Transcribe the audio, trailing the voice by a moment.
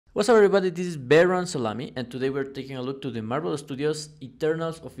What's up everybody, this is Baron Salami and today we're taking a look to the Marvel Studios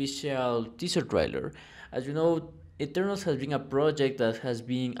Eternals official teaser trailer. As you know, Eternals has been a project that has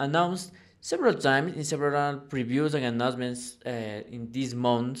been announced several times in several previews and announcements in these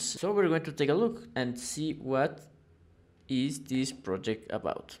months. So we're going to take a look and see what is this project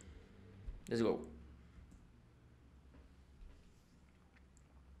about. Let's go.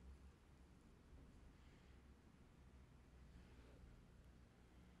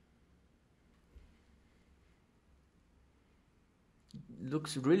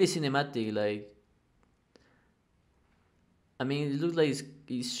 Looks really cinematic, like I mean, it looks like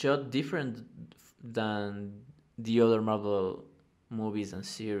it's shot different than the other Marvel movies and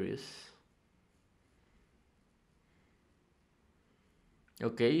series.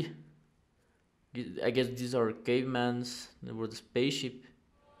 Okay, I guess these are cavemans. They were the spaceship.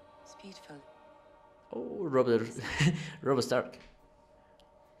 It's beautiful. Oh, Robert, Robert Stark.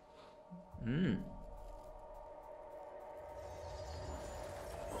 Hmm.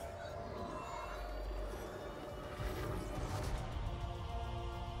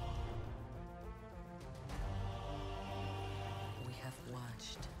 We have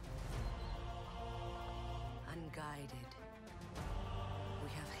watched, unguided. We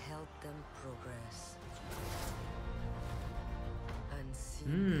have helped them progress. And seen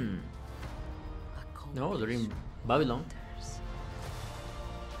them No, they're accomplish in Babylon. wonders.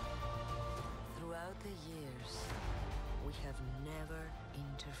 Throughout the years, we have never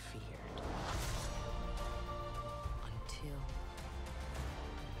interfered. Until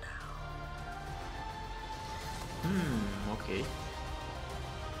now. Okay.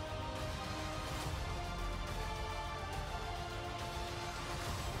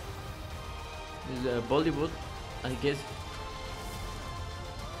 This is Bollywood, I guess.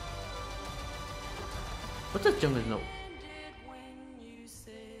 What's that jungle snow?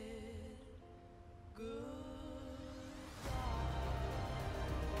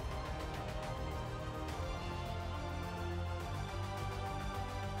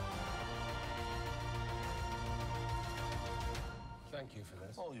 Thank you for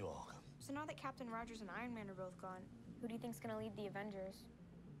this. Oh, you're welcome. So now that Captain Rogers and Iron Man are both gone, who do you think's gonna lead the Avengers?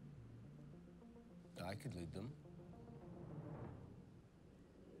 I could lead them.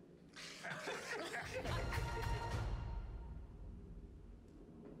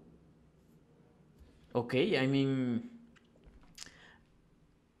 Okay, I mean,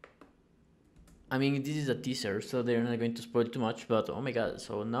 this is a teaser, so they're not going to spoil too much. But oh my god!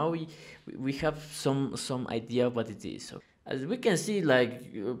 So now we have some idea of what it is. So as we can see,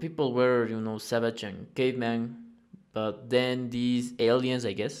 like people were savage and caveman, but then these aliens,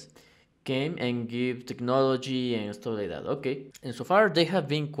 I guess, came and give technology and stuff like that. Okay, and so far they have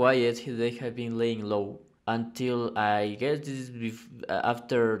been quiet. They have been laying low until I guess this is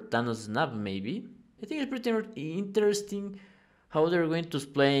after Thanos' snap, maybe. I think it's pretty interesting how they're going to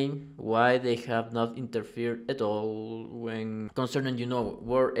explain why they have not interfered at all when concerning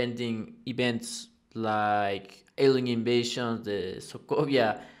war-ending events like alien invasions, the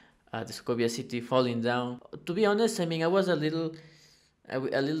Sokovia city falling down. To be honest, I mean, I was a little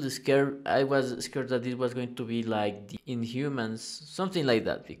scared. I was scared that it was going to be like the Inhumans, something like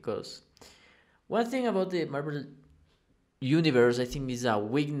that, because one thing about the Marvel universe, I think, is a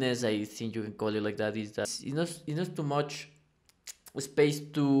weakness. I think you can call it like that. Is that it's not too much space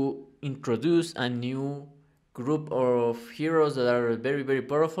to introduce a new group of heroes that are very very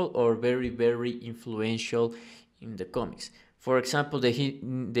powerful or very very influential in the comics. For example, the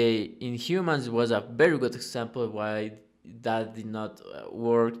Inhumans was a very good example of why that did not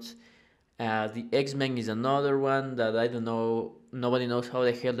work. The X-Men is another one that I don't know. Nobody knows how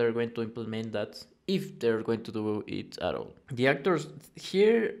the hell they're going to implement that, if they're going to do it at all. The actors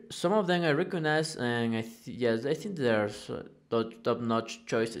here, some of them I recognize, and yes, I think there are top-notch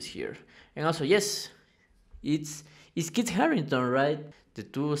choices here. And also, yes, it's Kit Harington, right? The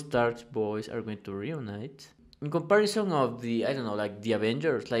two Stark boys are going to reunite. In comparison of the, I don't know, like the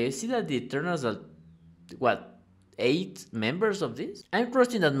Avengers, like I see that the Eternals are what, 8 members of this. I'm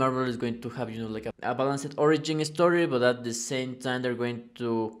trusting that Marvel is going to have like a balanced origin story, but at the same time they're going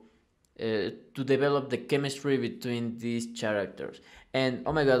to develop the chemistry between these characters. And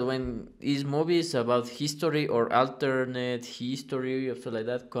oh my god, when these movies about history or alternate history or something like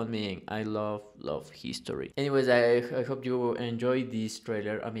that, come in. I love history. Anyways, I hope you enjoy this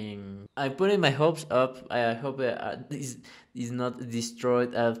trailer. I mean, I'm putting my hopes up. I hope this is not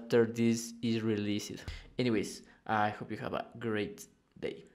destroyed after this is released. Anyways, I hope you have a great day.